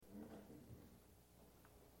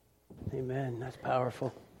Amen. That's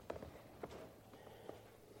powerful.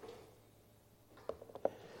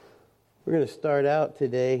 We're going to start out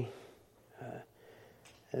today,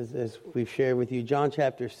 as we've shared with you, John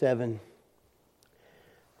chapter 7.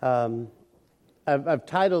 I've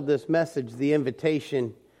titled this message, The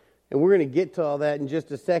Invitation, and we're going to get to all that in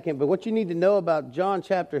just a second. But what you need to know about John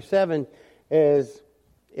chapter 7 is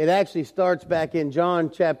it actually starts back in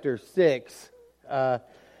John chapter 6. As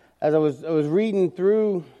I was reading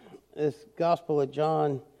through this Gospel of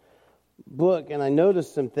John book, and I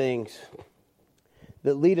noticed some things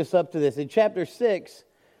that lead us up to this. In chapter 6,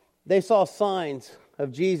 they saw signs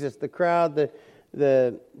of Jesus. The crowd,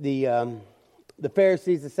 the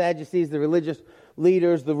Pharisees, the Sadducees, the religious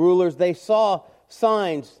leaders, the rulers, they saw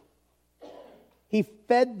signs. He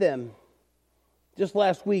fed them. Just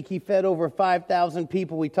last week, he fed over 5,000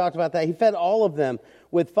 people. We talked about that. He fed all of them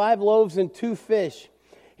with 5 loaves and 2 fish.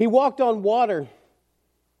 He walked on water.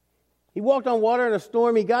 He walked on water in a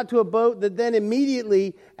storm. He got to a boat that then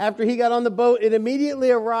immediately, after he got on the boat, it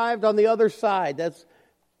immediately arrived on the other side. That's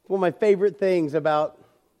one of my favorite things about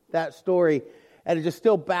that story. And it just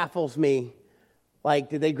still baffles me. Like,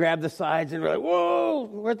 did they grab the sides and were like, whoa,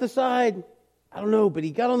 we're at the side? I don't know, but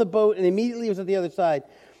he got on the boat and immediately was at the other side.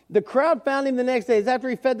 The crowd found him the next day. It's after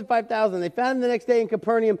he fed the 5,000. They found him the next day in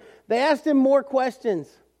Capernaum. They asked him more questions.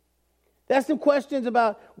 They asked him questions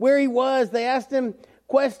about where he was. They asked him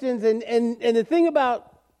questions. And the thing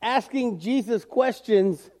about asking Jesus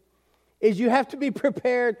questions is you have to be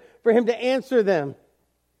prepared for him to answer them.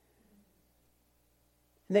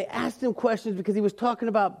 And they asked him questions because he was talking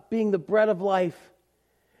about being the bread of life.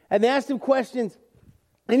 And they asked him questions.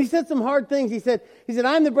 And he said some hard things. He said,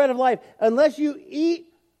 I'm the bread of life. Unless you eat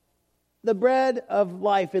the bread of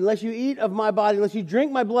life, unless you eat of my body, unless you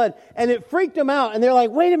drink my blood. And it freaked them out. And they're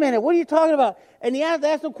like, wait a minute, what are you talking about? And he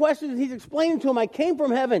asked them questions, and he's explaining to them, I came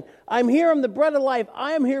from heaven. I'm here, I'm the bread of life.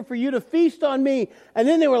 I am here for you to feast on me. And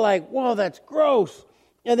then they were like, whoa, that's gross.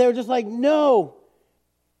 And they were just like, no.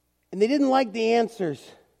 And they didn't like the answers.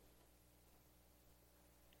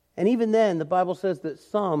 And even then, the Bible says that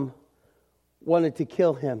some wanted to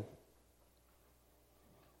kill him.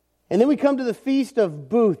 And then we come to the Feast of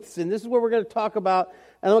Booths, and this is where we're going to talk about,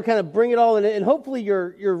 and I'll kind of bring it all in. And hopefully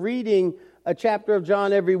you're reading a chapter of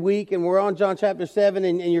John every week, and we're on John chapter 7,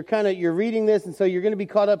 and you're reading this, and so you're going to be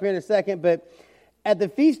caught up here in a second. But at the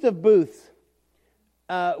Feast of Booths,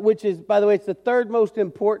 which is, by the way, it's the third most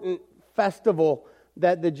important festival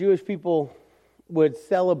that the Jewish people would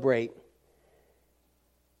celebrate.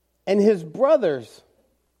 And his brothers,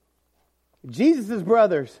 Jesus'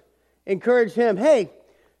 brothers, encouraged him, hey,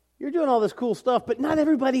 you're doing all this cool stuff, but not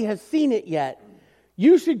everybody has seen it yet.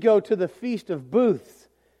 You should go to the Feast of Booths.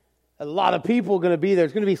 A lot of people are going to be there.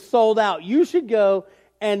 It's going to be sold out. You should go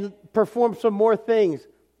and perform some more things.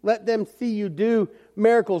 Let them see you do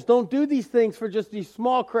miracles. Don't do these things for just these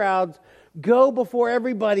small crowds. Go before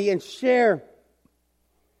everybody and share.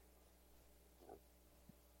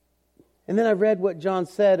 And then I read what John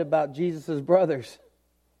said about Jesus' brothers.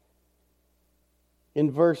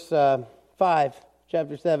 In verse 5,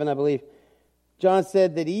 chapter 7, I believe, John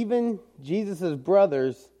said that even Jesus'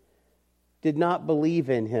 brothers did not believe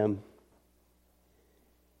in him.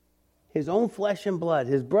 His own flesh and blood,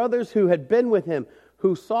 his brothers who had been with him,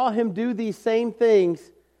 who saw him do these same things,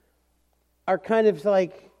 are kind of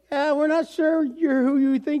like, we're not sure you're who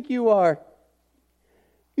you think you are.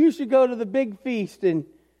 You should go to the big feast and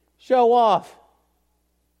show off.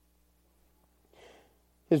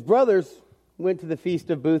 His brothers went to the Feast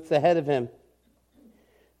of Booths ahead of him,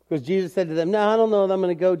 because Jesus said to them, no, I don't know that I'm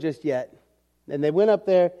going to go just yet. And they went up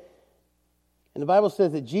there, and the Bible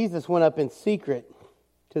says that Jesus went up in secret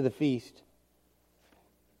to the feast.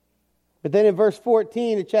 But then in verse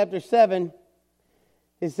 14 of chapter 7,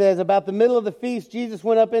 it says, about the middle of the feast, Jesus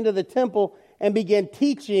went up into the temple and began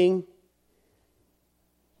teaching.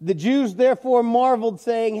 The Jews therefore marveled,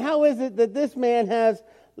 saying, how is it that this man has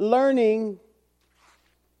learning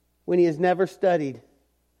when he has never studied?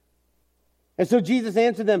 And so Jesus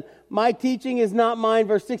answered them, my teaching is not mine,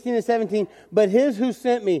 verse 16 and 17, but his who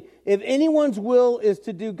sent me. If anyone's will is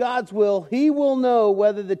to do God's will, he will know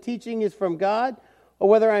whether the teaching is from God or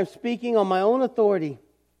whether I'm speaking on my own authority.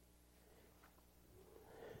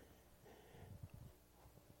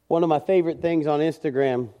 One of my favorite things on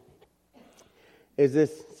Instagram is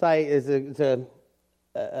this site. It's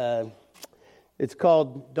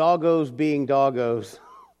called Doggos Being Doggos.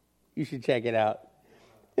 You should check it out.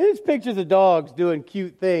 It's pictures of dogs doing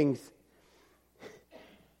cute things.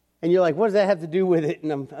 And you're like, what does that have to do with it?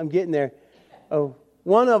 And I'm getting there. Oh,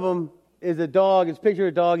 one of them is a dog. It's a picture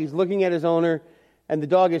of a dog. He's looking at his owner. and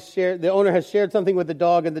the owner has shared something with the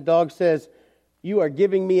dog, and the dog says, "You are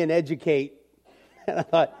giving me an educate." And I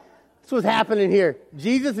thought, that's what's happening here.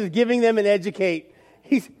 Jesus is giving them an educate.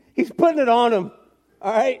 He's putting it on them.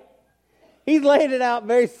 All right? He's laid it out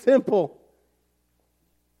very simple.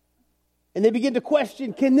 And they begin to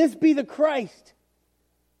question, can this be the Christ?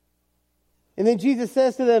 And then Jesus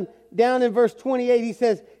says to them, down in verse 28, he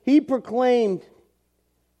says, he proclaimed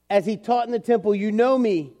as he taught in the temple, "You know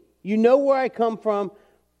me, you know where I come from,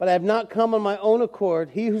 but I have not come on my own accord.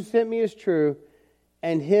 He who sent me is true,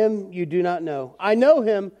 and him you do not know. I know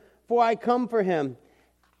him, for I come for him."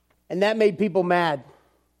 And that made people mad,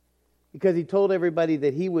 because he told everybody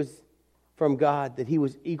that he was from God, that he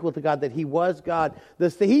was equal to God, that he was God.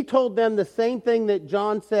 He told them the same thing that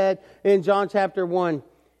John said in John chapter 1.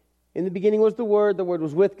 In the beginning was the Word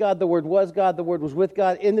was with God, the Word was God, the Word was with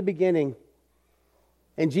God in the beginning.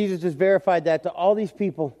 And Jesus just verified that to all these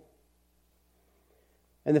people.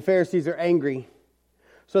 And the Pharisees are angry.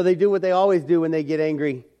 So they do what they always do when they get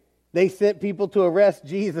angry. They sent people to arrest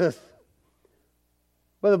Jesus.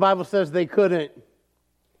 But the Bible says they couldn't.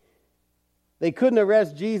 They couldn't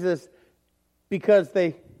arrest Jesus because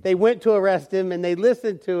they went to arrest him and they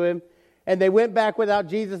listened to him and they went back without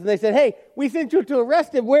Jesus and they said, "Hey, we sent you to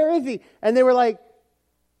arrest him. Where is he?" And they were like,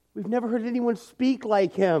 "We've never heard anyone speak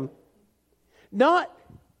like him." Not,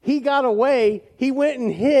 he got away, he went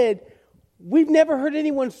and hid. We've never heard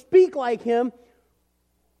anyone speak like him.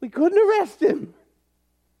 We couldn't arrest him.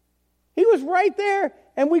 He was right there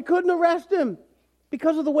and we couldn't arrest him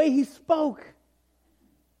because of the way he spoke.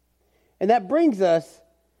 And that brings us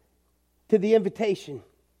to the invitation.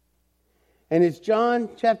 And it's John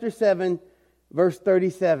chapter 7, verse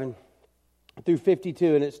 37 through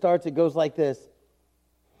 52. And it goes like this.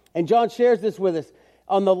 And John shares this with us.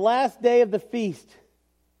 On the last day of the feast,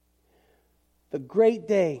 the great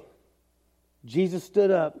day, Jesus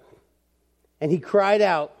stood up and he cried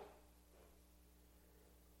out.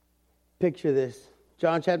 Picture this.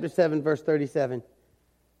 John chapter 7, verse 37.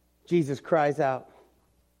 Jesus cries out,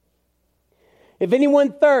 "If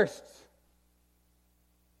anyone thirsts,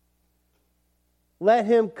 let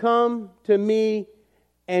him come to me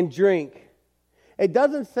and drink." It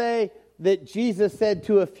doesn't say that Jesus said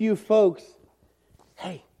to a few folks,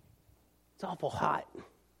 "Hey, it's awful hot.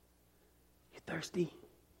 You thirsty?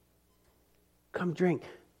 Come drink."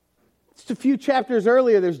 Just a few chapters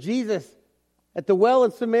earlier, there's Jesus at the well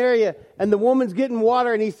in Samaria, and the woman's getting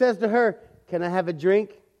water, and he says to her, "Can I have a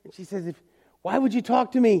drink?" And she says, "Why would you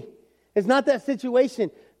talk to me? It's not that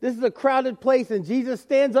situation. This is a crowded place." And Jesus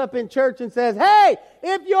stands up in church and says, "Hey,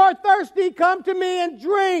 if you're thirsty, come to me and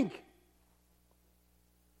drink."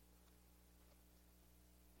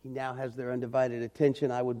 He now has their undivided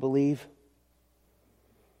attention, I would believe.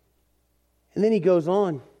 And then he goes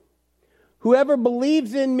on. "Whoever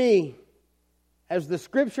believes in me, as the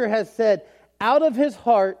scripture has said, out of his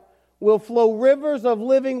heart will flow rivers of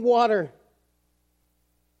living water."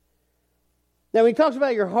 Now, when he talks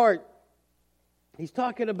about your heart, he's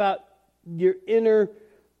talking about your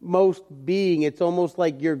innermost being. It's almost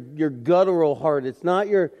like your guttural heart. It's not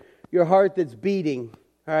your heart that's beating,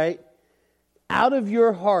 all right? Out of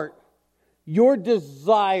your heart, your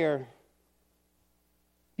desire,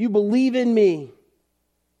 you believe in me,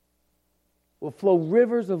 will flow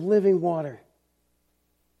rivers of living water.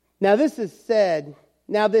 Now this he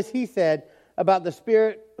said about the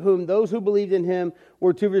Spirit whom those who believed in him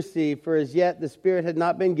were to receive, for as yet the Spirit had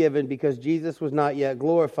not been given because Jesus was not yet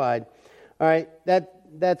glorified. All right,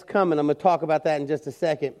 that's coming. I'm going to talk about that in just a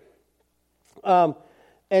second. And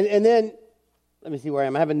then, let me see where I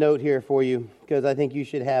am. I have a note here for you because I think you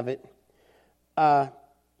should have it.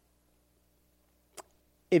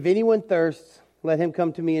 If anyone thirsts, let him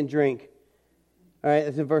come to me and drink. All right,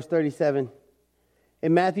 that's in verse 37.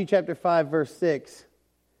 In Matthew chapter 5, verse 6,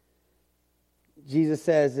 Jesus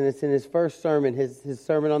says, and it's in his first sermon, his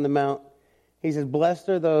Sermon on the Mount, he says, "Blessed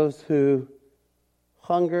are those who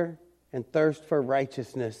hunger and thirst for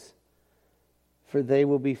righteousness, for they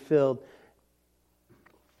will be filled."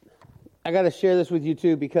 I got to share this with you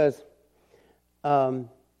too because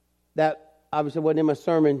that obviously wasn't in my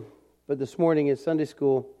sermon, but this morning in Sunday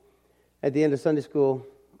school, at the end of Sunday school,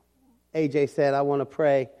 AJ said, "I want to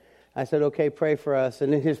pray." I said, "Okay, pray for us."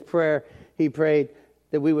 And in his prayer, he prayed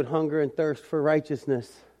that we would hunger and thirst for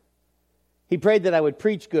righteousness. He prayed that I would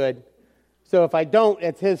preach good. So if I don't,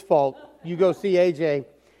 it's his fault. You go see AJ.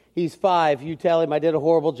 He's 5. You tell him I did a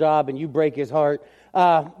horrible job and you break his heart.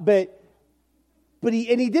 But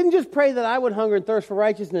he didn't just pray that I would hunger and thirst for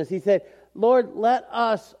righteousness. He said, "Lord, let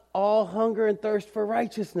us all hunger and thirst for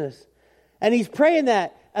righteousness." And he's praying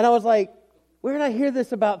that. And I was like, where did I hear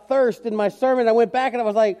this about thirst in my sermon? I went back and I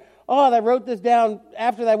was like, oh, I wrote this down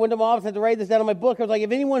after that. I went to my office, I had to write this down in my book. I was like,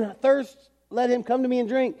 if anyone thirsts, let him come to me and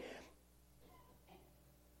drink.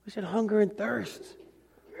 We should hunger and thirst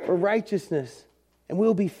for righteousness, and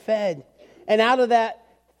we'll be fed. And out of that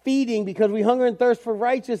feeding, because we hunger and thirst for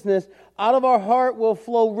righteousness, out of our heart will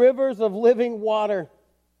flow rivers of living water.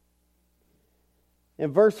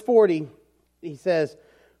 In verse 40, he says,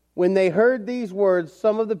 when they heard these words,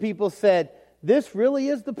 some of the people said, this really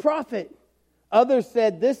is the prophet. Others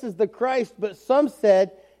said, this is the Christ. But some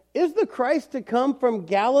said, is the Christ to come from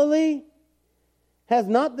Galilee? Has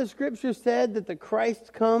not the Scripture said that the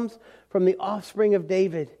Christ comes from the offspring of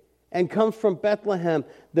David and comes from Bethlehem,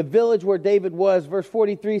 the village where David was? Verse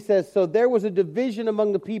 43 says, so there was a division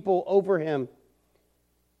among the people over him.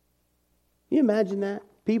 Can you imagine that?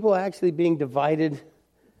 People actually being divided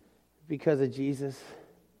because of Jesus.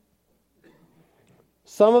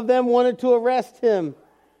 Some of them wanted to arrest him.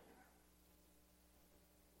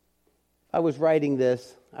 If I was writing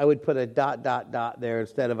this, I would put a ... there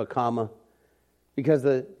instead of a comma. Because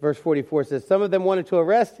the verse 44 says, some of them wanted to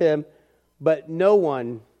arrest him, but no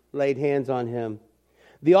one laid hands on him.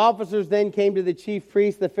 The officers then came to the chief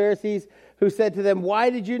priests, the Pharisees, who said to them, why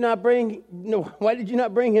did you not bring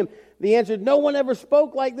him? They answered, no one ever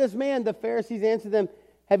spoke like this man. The Pharisees answered them,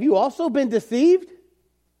 have you also been deceived?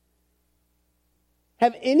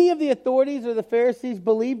 Have any of the authorities or the Pharisees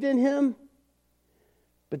believed in him?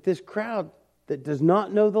 But this crowd that does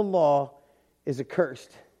not know the law is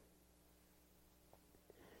accursed.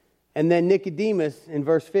 And then Nicodemus, in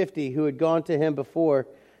verse 50, who had gone to him before,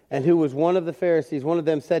 and who was one of the Pharisees, one of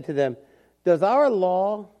them said to them, does our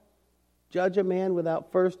law judge a man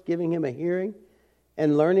without first giving him a hearing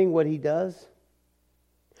and learning what he does?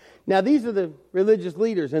 Now these are the religious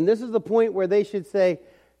leaders, and this is the point where they should say,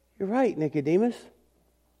 you're right, Nicodemus.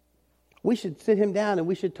 We should sit him down and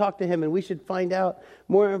we should talk to him and we should find out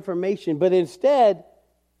more information. But instead,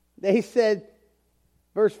 they said,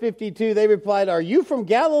 verse 52, they replied, are you from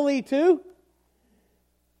Galilee too?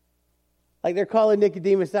 Like they're calling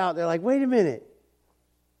Nicodemus out. They're like, wait a minute.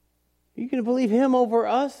 Are you going to believe him over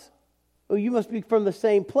us? Oh, you must be from the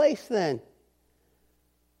same place then.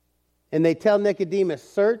 And they tell Nicodemus,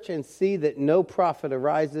 search and see that no prophet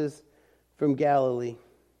arises from Galilee.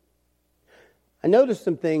 I noticed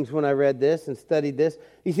some things when I read this and studied this.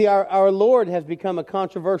 You see, our Lord has become a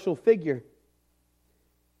controversial figure.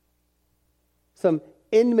 Some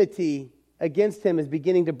enmity against him is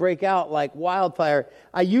beginning to break out like wildfire.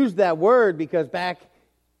 I use that word because back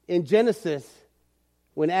in Genesis,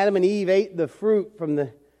 when Adam and Eve ate the fruit from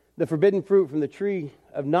the forbidden fruit from the tree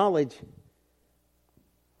of knowledge,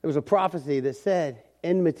 there was a prophecy that said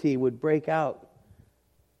enmity would break out.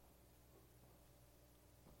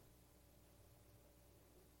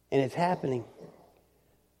 And it's happening.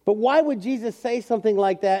 But why would Jesus say something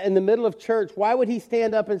like that in the middle of church? Why would he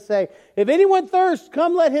stand up and say, if anyone thirsts,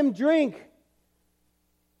 come let him drink?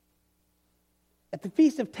 At the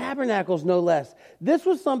Feast of Tabernacles, no less. This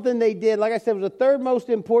was something they did. Like I said, it was the third most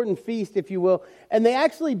important feast, if you will. And they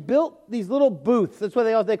actually built these little booths. That's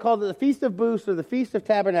why they called it the Feast of Booths or the Feast of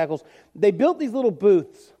Tabernacles. They built these little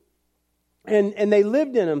booths. And they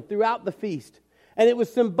lived in them throughout the feast. And it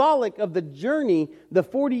was symbolic of the journey, the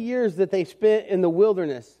 40 years that they spent in the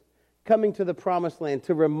wilderness, coming to the promised land,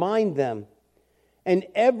 to remind them. And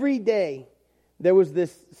every day, there was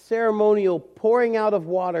this ceremonial pouring out of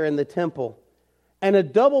water in the temple. And a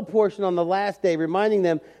double portion on the last day, reminding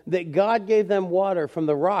them that God gave them water from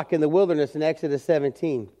the rock in the wilderness in Exodus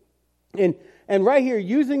 17. And right here,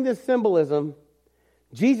 using this symbolism,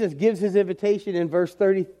 Jesus gives his invitation in verse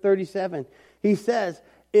 37. He says,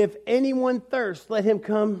 if anyone thirsts, let him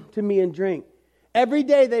come to me and drink. Every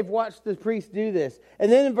day they've watched the priests do this. And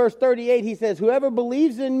then in verse 38 he says, whoever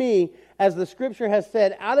believes in me, as the scripture has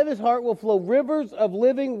said, out of his heart will flow rivers of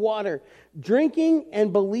living water. Drinking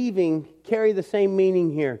and believing carry the same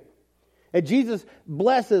meaning here. And Jesus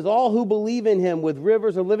blesses all who believe in him with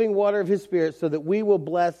rivers of living water of his Spirit so that we will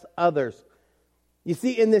bless others. You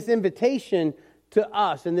see, in this invitation to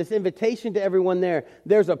us, in this invitation to everyone there,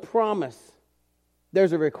 there's a promise.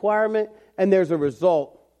 There's a requirement and there's a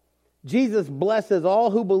result. Jesus blesses all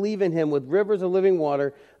who believe in him with rivers of living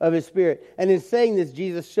water of his Spirit. And in saying this,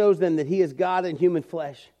 Jesus shows them that he is God in human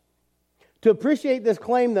flesh. To appreciate this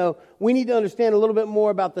claim, though, we need to understand a little bit more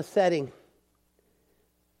about the setting.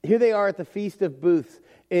 Here they are at the Feast of Booths.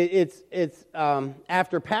 It's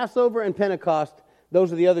after Passover and Pentecost.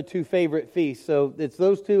 Those are the other two favorite feasts. So it's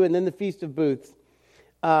those two and then the Feast of Booths,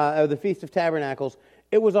 or the Feast of Tabernacles.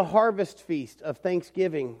 It was a harvest feast of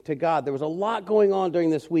thanksgiving to God. There was a lot going on during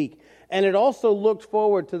this week. And it also looked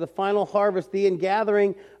forward to the final harvest, the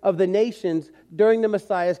ingathering of the nations during the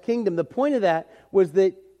Messiah's kingdom. The point of that was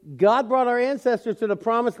that God brought our ancestors to the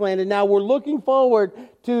promised land, and now we're looking forward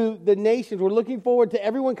to the nations. We're looking forward to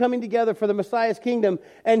everyone coming together for the Messiah's kingdom.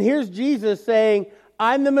 And here's Jesus saying,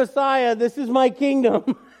 I'm the Messiah. This is my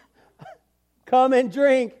kingdom. Come and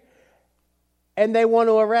drink. And they want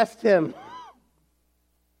to arrest him.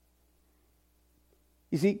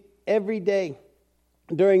 You see, every day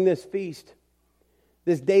during this feast,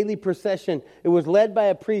 this daily procession, it was led by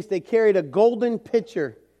a priest. They carried a golden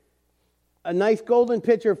pitcher, a nice golden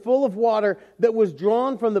pitcher full of water that was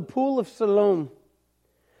drawn from the pool of Siloam.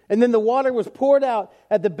 And then the water was poured out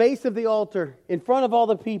at the base of the altar in front of all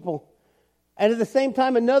the people. And at the same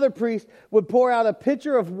time, another priest would pour out a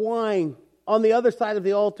pitcher of wine on the other side of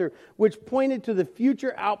the altar, which pointed to the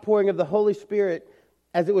future outpouring of the Holy Spirit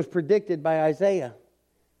as it was predicted by Isaiah.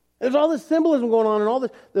 There's all this symbolism going on, and all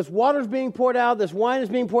this water's being poured out, this wine is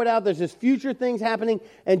being poured out, there's this future things happening,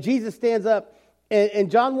 and Jesus stands up.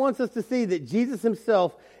 And John wants us to see that Jesus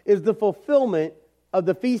himself is the fulfillment of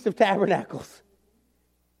the Feast of Tabernacles.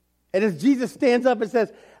 And as Jesus stands up and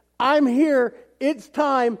says, I'm here, it's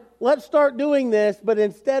time, let's start doing this. But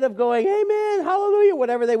instead of going, amen, hallelujah,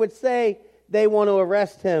 whatever they would say, they want to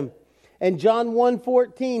arrest him. And John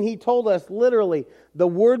 1:14, he told us literally, the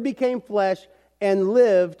Word became flesh and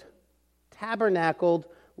lived, tabernacled,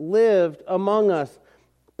 lived among us.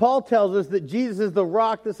 Paul tells us that Jesus is the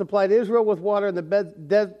rock that supplied Israel with water in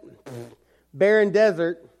the barren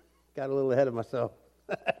desert. Got a little ahead of myself.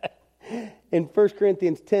 In 1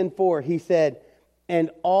 Corinthians 10:4, he said, and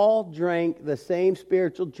all drank the same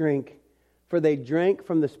spiritual drink, for they drank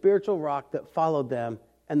from the spiritual rock that followed them,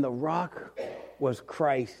 and the rock was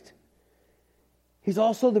Christ. He's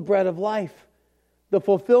also the bread of life. The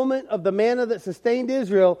fulfillment of the manna that sustained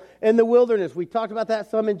Israel in the wilderness. We talked about that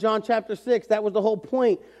some in John chapter 6. That was the whole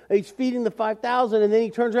point. He's feeding the 5,000, and then he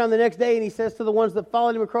turns around the next day and he says to the ones that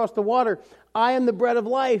followed him across the water, I am the bread of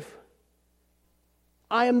life.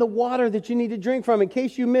 I am the water that you need to drink from. In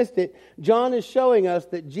case you missed it, John is showing us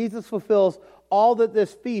that Jesus fulfills all that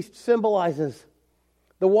this feast symbolizes.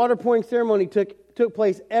 The water pouring ceremony took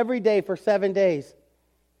place every day for 7 days,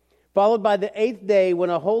 followed by the 8th day when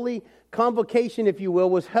a holy convocation, if you will,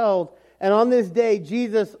 was held. And on this day,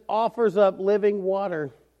 Jesus offers up living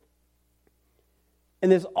water.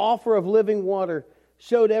 And this offer of living water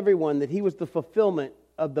showed everyone that he was the fulfillment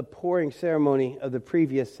of the pouring ceremony of the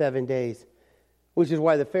previous 7 days, which is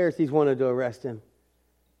why the Pharisees wanted to arrest him.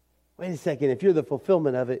 Wait a second, if you're the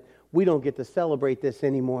fulfillment of it, we don't get to celebrate this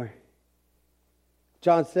anymore.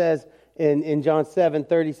 John says in John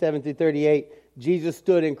 7:37-38, Jesus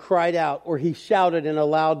stood and cried out, or he shouted in a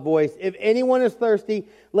loud voice, if anyone is thirsty,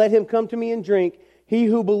 let him come to me and drink. He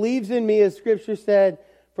who believes in me, as Scripture said,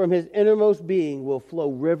 from his innermost being will flow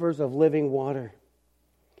rivers of living water.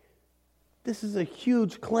 This is a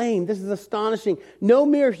huge claim. This is astonishing. No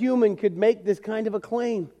mere human could make this kind of a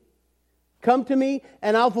claim. Come to me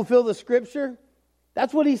and I'll fulfill the Scripture.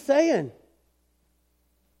 That's what he's saying.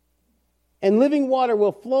 And living water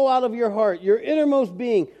will flow out of your heart, your innermost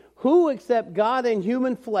being. Who except God in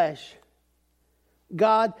human flesh,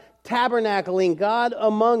 God tabernacling, God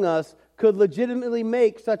among us, could legitimately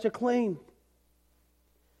make such a claim?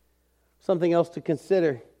 Something else to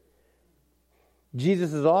consider.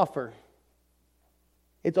 Jesus' offer.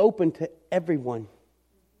 It's open to everyone.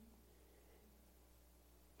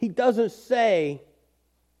 He doesn't say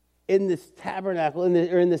in this tabernacle,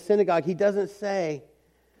 or in the synagogue, he doesn't say,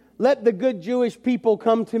 let the good Jewish people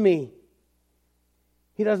come to me.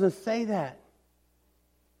 He doesn't say that.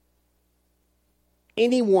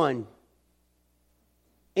 Anyone.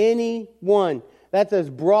 That's as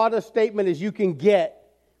broad a statement as you can get.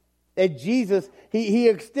 That Jesus, he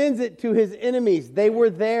extends it to his enemies. They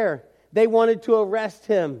were there. They wanted to arrest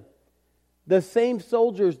him. The same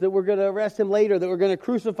soldiers that were going to arrest him later, that were going to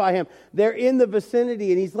crucify him, they're in the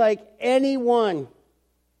vicinity. And he's like, anyone.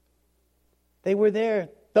 They were there.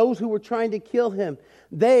 Those who were trying to kill him,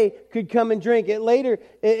 they could come and drink.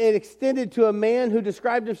 It extended to a man who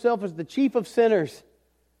described himself as the chief of sinners.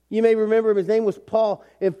 You may remember him. His name was Paul.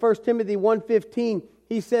 In 1 Timothy 1:15,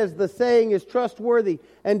 he says, the saying is trustworthy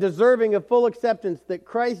and deserving of full acceptance, that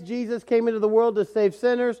Christ Jesus came into the world to save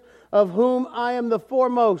sinners, of whom I am the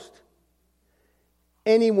foremost.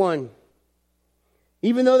 Anyone.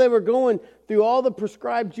 Even though they were going through all the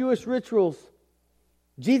prescribed Jewish rituals,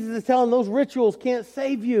 Jesus is telling those rituals can't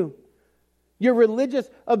save you. Your religious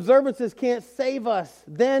observances can't save us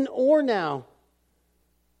then or now.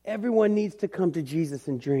 Everyone needs to come to Jesus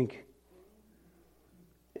and drink.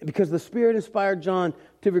 Because the Spirit inspired John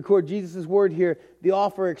to record Jesus' word here, the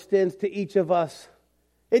offer extends to each of us.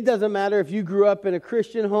 It doesn't matter if you grew up in a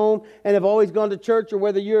Christian home and have always gone to church, or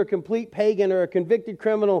whether you're a complete pagan or a convicted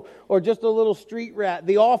criminal or just a little street rat.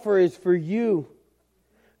 The offer is for you.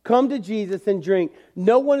 Come to Jesus and drink.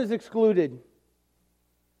 No one is excluded.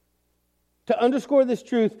 To underscore this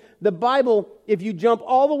truth, the Bible, if you jump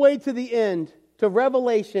all the way to the end, to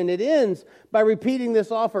Revelation, it ends by repeating this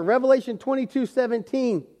offer. Revelation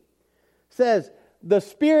 22:17 says, "The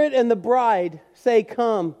Spirit and the bride say,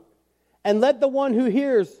 'Come.' And let the one who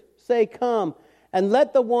hears say, 'Come.' And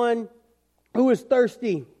let the one who is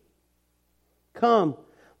thirsty come.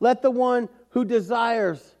 Let the one who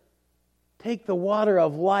desires take the water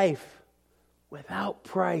of life without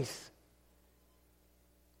price."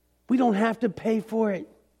 We don't have to pay for it.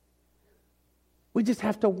 We just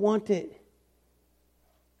have to want it.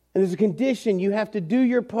 And there's a condition. You have to do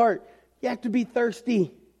your part. You have to be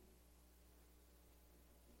thirsty.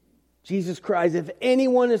 Jesus cries, "If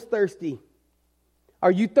anyone is thirsty,"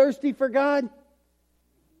 are you thirsty for God?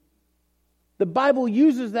 The Bible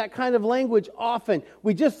uses that kind of language often.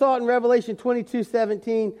 We just saw it in Revelation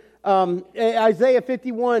 22:17. Isaiah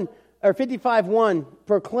 55:1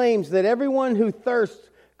 proclaims that everyone who thirsts,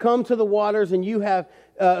 come to the waters, and you have,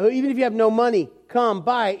 even if you have no money, come,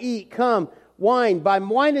 buy, eat, come. Buy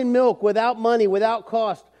wine and milk without money, without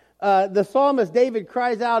cost. The psalmist David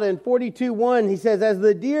cries out in 42:1. He says, "As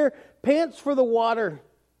the deer pants for the water,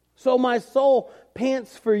 so my soul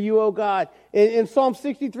pants for you, O God." In Psalm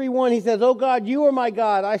 63:1, he says, "O God, you are my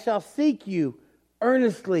God. I shall seek you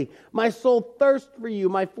earnestly. My soul thirsts for you.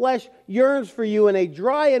 My flesh yearns for you in a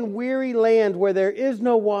dry and weary land where there is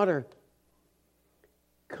no water.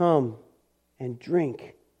 Come and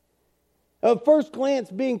drink." At first glance,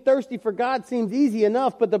 being thirsty for God seems easy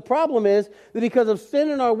enough, but the problem is that because of sin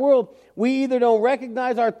in our world, we either don't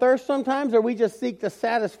recognize our thirst sometimes, or we just seek to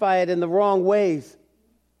satisfy it in the wrong ways.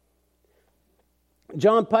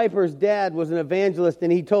 John Piper's dad was an evangelist,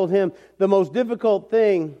 and he told him the most difficult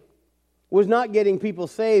thing was not getting people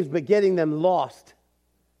saved, but getting them lost.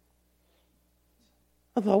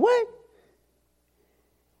 I thought, what?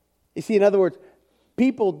 You see, in other words,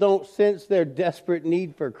 people don't sense their desperate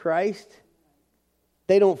need for Christ.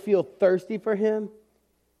 They don't feel thirsty for Him.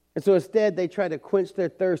 And so instead, they try to quench their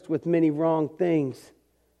thirst with many wrong things.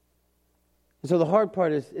 And so the hard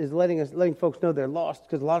part is letting folks know they're lost,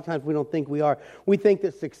 because a lot of times we don't think we are. We think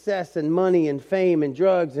that success and money and fame and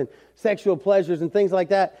drugs and sexual pleasures and things like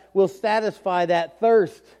that will satisfy that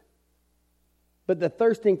thirst. But the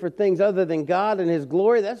thirsting for things other than God and His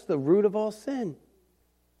glory, that's the root of all sin.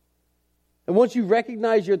 And once you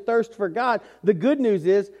recognize your thirst for God, the good news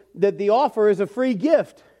is that the offer is a free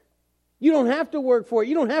gift. You don't have to work for it.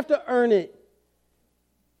 You don't have to earn it.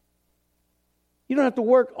 You don't have to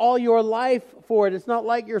work all your life for it. It's not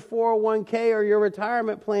like your 401k or your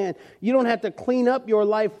retirement plan. You don't have to clean up your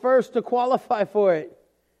life first to qualify for it.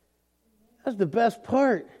 That's the best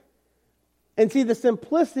part. And see, the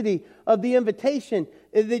simplicity of the invitation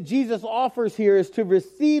that Jesus offers here is to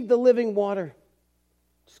receive the living water.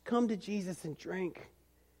 Just come to Jesus and drink.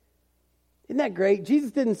 Isn't that great?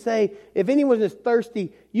 Jesus didn't say, if anyone is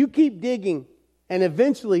thirsty, you keep digging and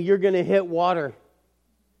eventually you're going to hit water.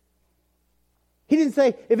 He didn't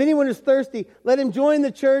say, if anyone is thirsty, let him join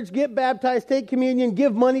the church, get baptized, take communion,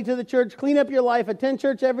 give money to the church, clean up your life, attend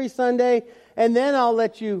church every Sunday, and then I'll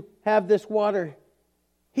let you have this water.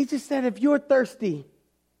 He just said, if you're thirsty,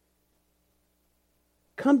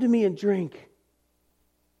 come to me and drink.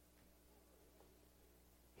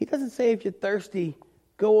 He doesn't say, if you're thirsty,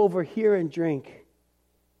 go over here and drink.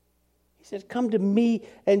 He says, come to me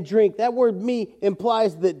and drink. That word "me"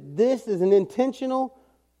 implies that this is an intentional,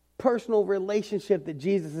 personal relationship that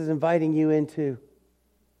Jesus is inviting you into.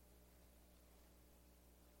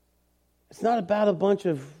 It's not about a bunch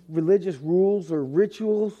of religious rules or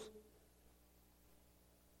rituals.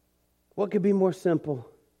 What could be more simple?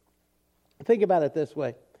 Think about it this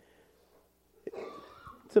way.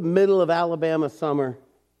 It's the middle of Alabama summer.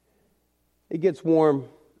 It gets warm.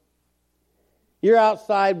 You're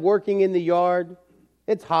outside working in the yard.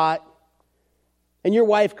 It's hot. And your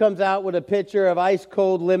wife comes out with a pitcher of ice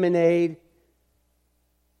cold lemonade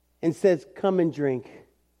and says, come and drink.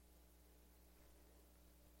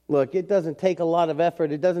 Look, it doesn't take a lot of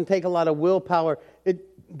effort. It doesn't take a lot of willpower.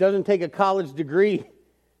 It doesn't take a college degree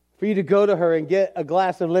for you to go to her and get a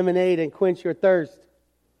glass of lemonade and quench your thirst.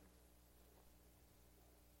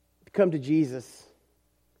 To come to Jesus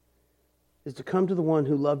is to come to the one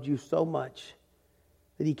who loved you so much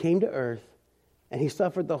that He came to earth and He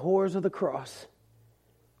suffered the horrors of the cross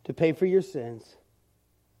to pay for your sins.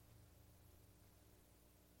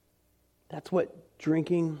 That's what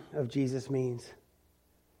drinking of Jesus means.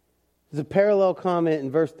 There's a parallel comment in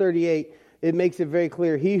verse 38. It makes it very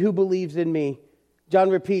clear. He who believes in me, John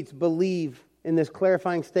repeats, believe in this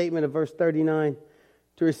clarifying statement of verse 39.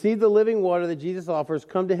 To receive the living water that Jesus offers,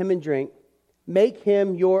 come to him and drink. Make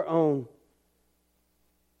him your own.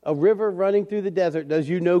 A river running through the desert does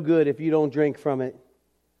you no good if you don't drink from it.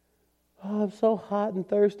 Oh, I'm so hot and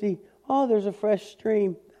thirsty. Oh, there's a fresh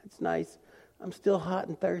stream. That's nice. I'm still hot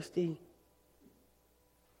and thirsty.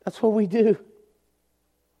 That's what we do.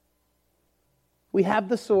 We have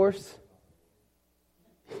the source.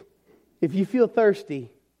 If you feel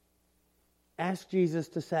thirsty, ask Jesus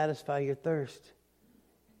to satisfy your thirst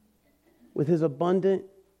with his abundant,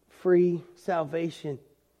 free salvation.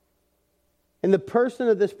 And the person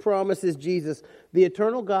of this promise is Jesus, the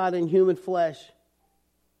eternal God in human flesh.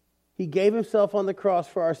 He gave himself on the cross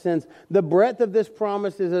for our sins. The breadth of this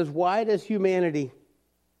promise is as wide as humanity.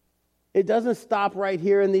 It doesn't stop right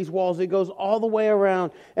here in these walls. It goes all the way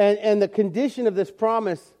around. And the condition of this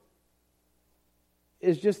promise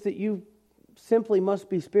is just that you simply must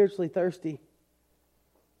be spiritually thirsty.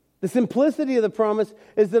 The simplicity of the promise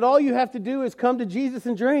is that all you have to do is come to Jesus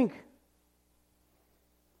and drink.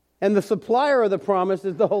 And the supplier of the promise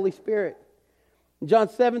is the Holy Spirit. In John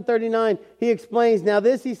 7:39, he explains, now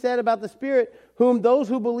this he said about the Spirit, whom those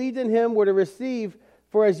who believed in him were to receive,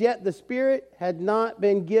 for as yet the Spirit had not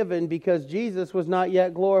been given because Jesus was not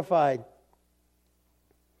yet glorified.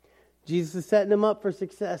 Jesus is setting him up for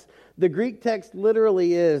success. The Greek text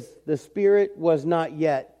literally is, the Spirit was not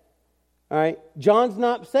yet. All right? John's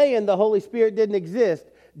not saying the Holy Spirit didn't exist.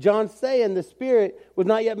 John's saying the Spirit was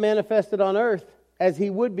not yet manifested on earth as he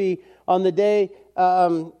would be on the day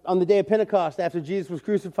of Pentecost after Jesus was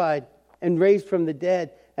crucified and raised from the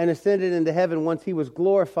dead and ascended into heaven once he was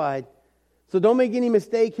glorified. So don't make any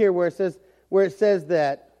mistake here where it says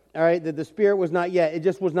that, all right, that the Spirit was not yet. It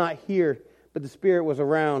just was not here, but the Spirit was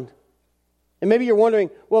around. And maybe you're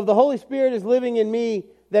wondering, well, if the Holy Spirit is living in me,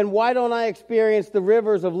 then why don't I experience the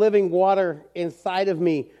rivers of living water inside of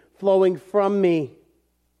me, flowing from me?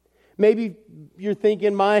 Maybe you're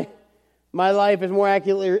thinking my life is more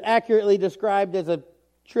accurately described as a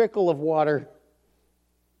trickle of water.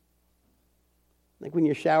 Like when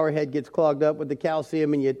your shower head gets clogged up with the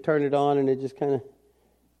calcium and you turn it on and it just kind of...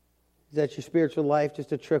 Is that your spiritual life?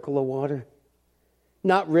 Just a trickle of water?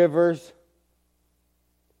 Not rivers.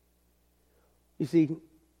 You see,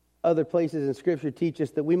 other places in Scripture teach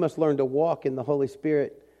us that we must learn to walk in the Holy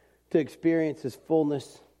Spirit to experience His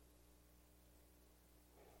fullness.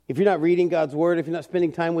 If you're not reading God's Word, if you're not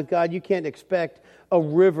spending time with God, you can't expect a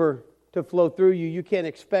river to flow through you. You can't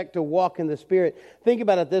expect to walk in the Spirit. Think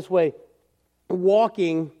about it this way.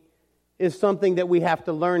 Walking is something that we have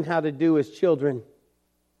to learn how to do as children.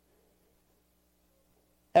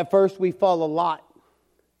 At first, we fall a lot.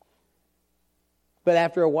 But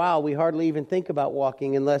after a while, we hardly even think about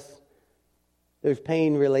walking unless there's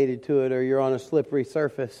pain related to it or you're on a slippery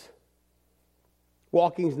surface.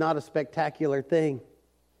 Walking's not a spectacular thing.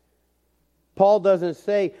 Paul doesn't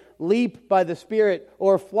say leap by the Spirit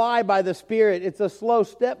or fly by the Spirit. It's a slow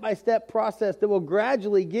step-by-step process that will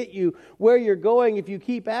gradually get you where you're going if you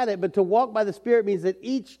keep at it. But to walk by the Spirit means that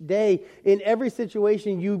each day, in every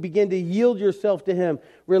situation, you begin to yield yourself to Him,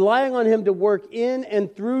 relying on Him to work in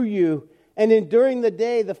and through you. And during the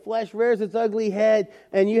day, the flesh rears its ugly head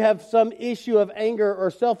and you have some issue of anger or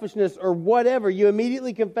selfishness or whatever. You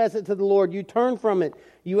immediately confess it to the Lord. You turn from it.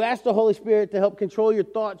 You ask the Holy Spirit to help control your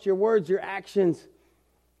thoughts, your words, your actions.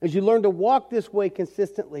 As you learn to walk this way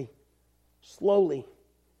consistently, slowly,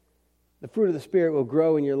 the fruit of the Spirit will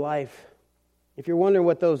grow in your life. If you're wondering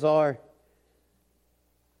what those are,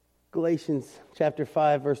 Galatians chapter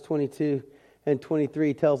 5, verse 22 and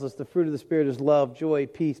 23 tells us the fruit of the Spirit is love, joy,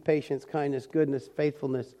 peace, patience, kindness, goodness,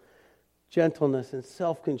 faithfulness, gentleness, and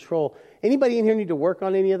self-control. Anybody in here need to work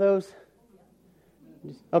on any of those?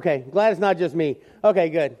 Okay, glad it's not just me. Okay,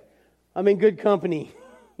 good. I'm in good company.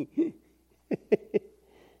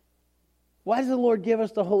 Why does the Lord give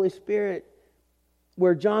us the Holy Spirit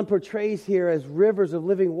where John portrays here as rivers of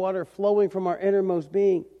living water flowing from our innermost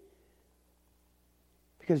being?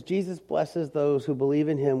 Because Jesus blesses those who believe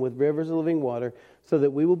in Him with rivers of living water so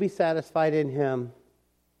that we will be satisfied in Him.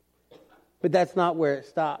 But that's not where it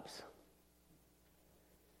stops.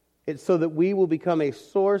 It's so that we will become a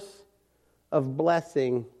source of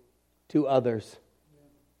blessing to others.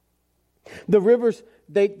 The rivers,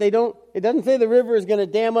 it doesn't say the river is going to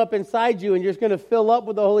dam up inside you and you're just going to fill up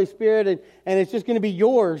with the Holy Spirit and it's just going to be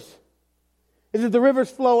yours. It's that the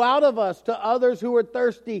rivers flow out of us to others who are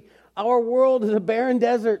thirsty. Our world is a barren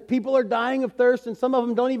desert. People are dying of thirst and some of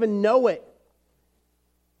them don't even know it.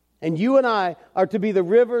 And you and I are to be the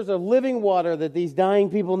rivers of living water that these dying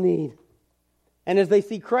people need. And as they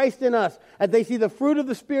see Christ in us, as they see the fruit of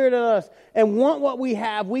the Spirit in us, and want what we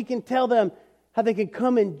have, we can tell them how they can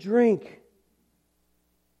come and drink.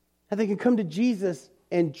 How they can come to Jesus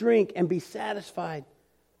and drink and be satisfied.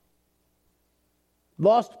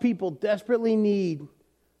 Lost people desperately need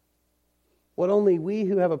what only we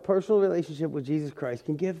who have a personal relationship with Jesus Christ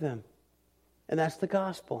can give them. And that's the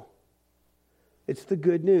gospel. It's the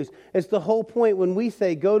good news. It's the whole point when we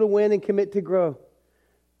say, go to win and commit to grow.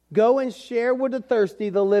 Go and share with the thirsty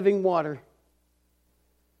the living water.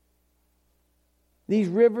 These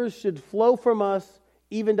rivers should flow from us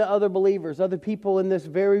even to other believers, other people in this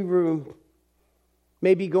very room.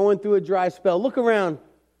 Maybe going through a dry spell. Look around.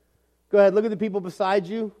 Go ahead, look at the people beside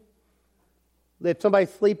you. If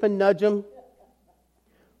somebody's sleeping, nudge them.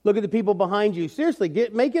 Look at the people behind you. Seriously,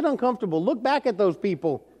 make it uncomfortable. Look back at those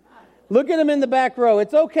people. Look at them in the back row.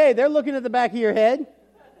 It's okay. They're looking at the back of your head.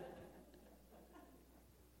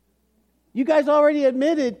 You guys already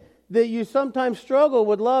admitted that you sometimes struggle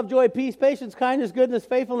with love, joy, peace, patience, kindness, goodness,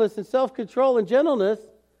 faithfulness, and self-control and gentleness.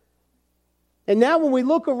 And now when we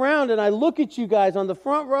look around and I look at you guys on the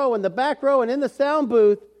front row and the back row and in the sound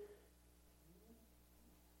booth,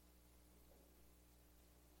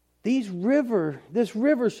 this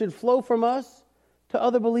river should flow from us to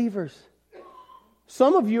other believers.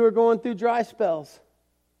 Some of you are going through dry spells.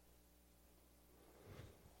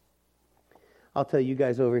 I'll tell you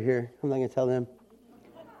guys over here. I'm not going to tell them.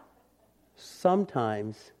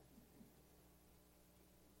 Sometimes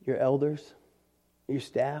your elders, your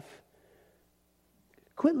staff,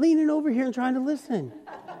 quit leaning over here and trying to listen.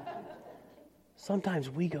 Sometimes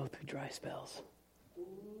we go through dry spells.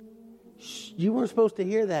 Shh, you weren't supposed to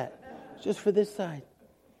hear that. It's just for this side.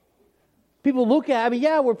 People look at me,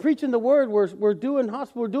 yeah, we're preaching the word, we're doing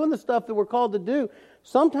hospital, we're doing the stuff that we're called to do.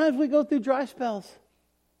 Sometimes we go through dry spells.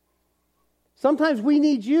 Sometimes we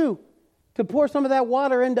need you to pour some of that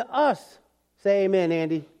water into us. Say amen,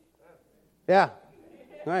 Andy. Yeah.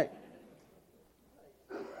 All right.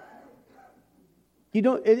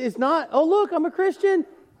 It's not, oh look, I'm a Christian.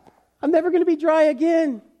 I'm never going to be dry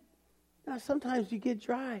again. No, sometimes you get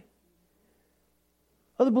dry.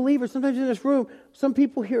 Other believers, sometimes in this room, some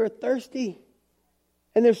people here are thirsty.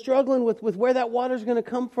 And they're struggling with where that water is going to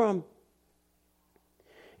come from.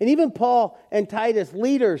 And even Paul and Titus,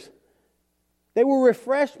 leaders, they were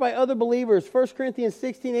refreshed by other believers. 1 Corinthians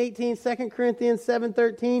 16:18, 2 Corinthians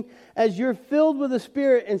 7:13. As you're filled with the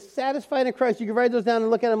Spirit and satisfied in Christ, you can write those down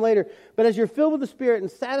and look at them later. But as you're filled with the Spirit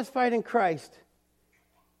and satisfied in Christ,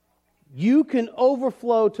 you can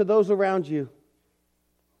overflow to those around you.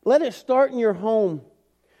 Let it start in your home.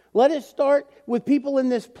 Let it start with people in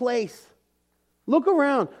this place. Look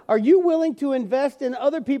around. Are you willing to invest in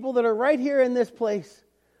other people that are right here in this place?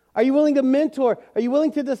 Are you willing to mentor? Are you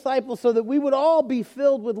willing to disciple so that we would all be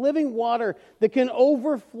filled with living water that can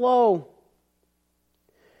overflow?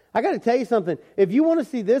 I got to tell you something. If you want to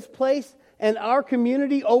see this place and our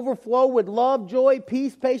community overflow with love, joy,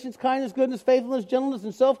 peace, patience, kindness, goodness, faithfulness, gentleness,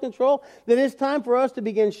 and self-control, then it's time for us to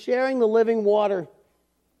begin sharing the living water.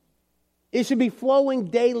 It should be flowing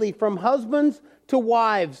daily from husbands to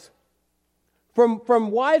wives,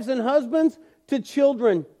 from wives and husbands to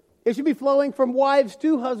children. It should be flowing from wives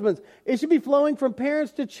to husbands. It should be flowing from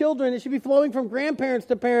parents to children. It should be flowing from grandparents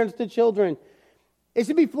to parents to children. It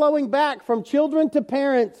should be flowing back from children to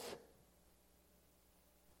parents.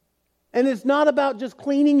 And it's not about just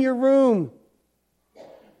cleaning your room.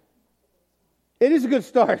 It is a good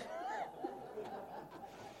start.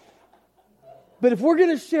 But if we're going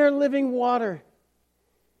to share living water,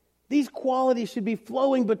 these qualities should be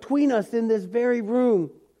flowing between us in this very room.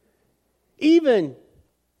 Even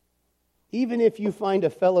if you find a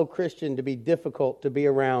fellow Christian to be difficult to be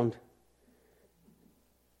around,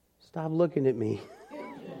 stop looking at me.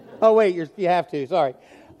 Oh, wait, you have to. Sorry.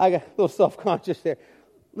 I got a little self-conscious there.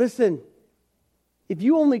 Listen, if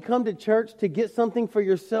you only come to church to get something for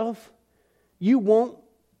yourself, you won't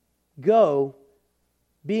go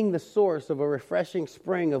being the source of a refreshing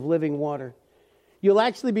spring of living water. You'll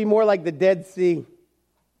actually be more like the Dead Sea.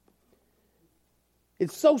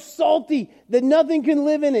 It's so salty that nothing can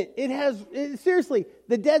live in it. Seriously,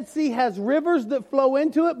 the Dead Sea has rivers that flow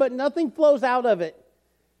into it, but nothing flows out of it.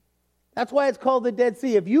 That's why it's called the Dead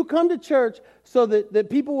Sea. If you come to church so that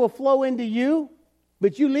people will flow into you,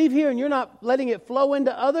 but you leave here and you're not letting it flow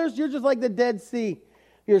into others, you're just like the Dead Sea.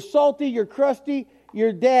 You're salty, you're crusty,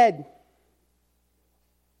 you're dead.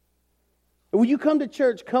 And when you come to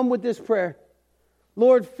church, come with this prayer.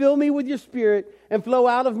 Lord, fill me with your Spirit and flow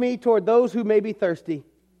out of me toward those who may be thirsty.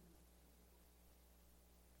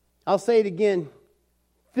 I'll say it again.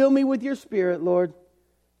 Fill me with your Spirit, Lord,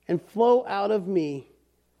 and flow out of me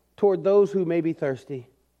toward those who may be thirsty.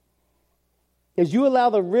 As you allow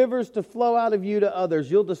the rivers to flow out of you to others,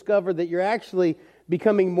 you'll discover that you're actually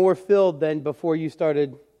becoming more filled than before you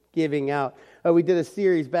started giving out. We did a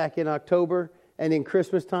series back in October and in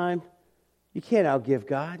Christmas time. You can't outgive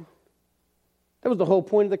God. That was the whole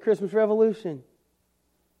point of the Christmas Revolution.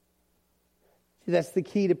 See, that's the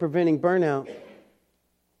key to preventing burnout.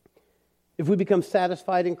 If we become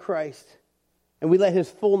satisfied in Christ and we let His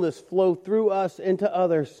fullness flow through us into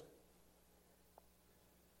others,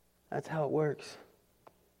 that's how it works.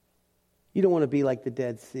 You don't want to be like the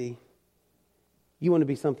Dead Sea. You want to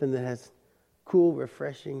be something that has cool,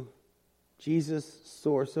 refreshing Jesus,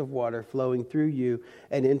 source of water flowing through you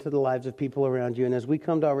and into the lives of people around you. And as we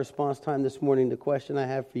come to our response time this morning, the question I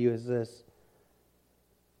have for you is this: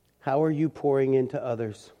 how are you pouring into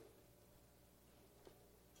others?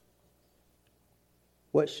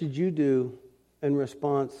 What should you do in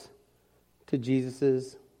response to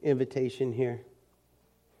Jesus' invitation here?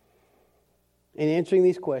 In answering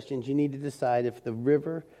these questions, you need to decide if the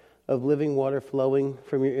river of living water flowing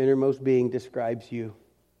from your innermost being describes you.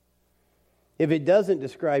 If it doesn't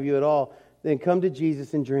describe you at all, then come to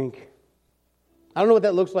Jesus and drink. I don't know what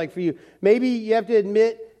that looks like for you. Maybe you have to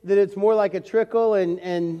admit that it's more like a trickle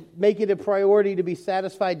and make it a priority to be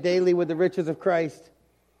satisfied daily with the riches of Christ.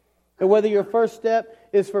 And whether your first step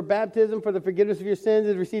is for baptism, for the forgiveness of your sins,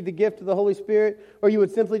 and receive the gift of the Holy Spirit, or you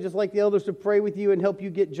would simply just like the elders to pray with you and help you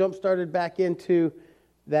get jump-started back into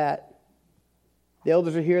that. The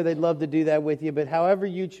elders are here. They'd love to do that with you. But however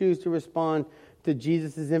you choose to respond to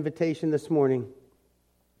Jesus' invitation this morning,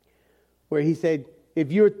 where He said,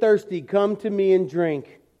 if you're thirsty, come to me and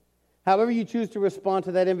drink. However you choose to respond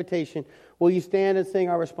to that invitation, will you stand and sing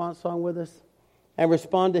our response song with us and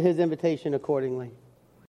respond to His invitation accordingly?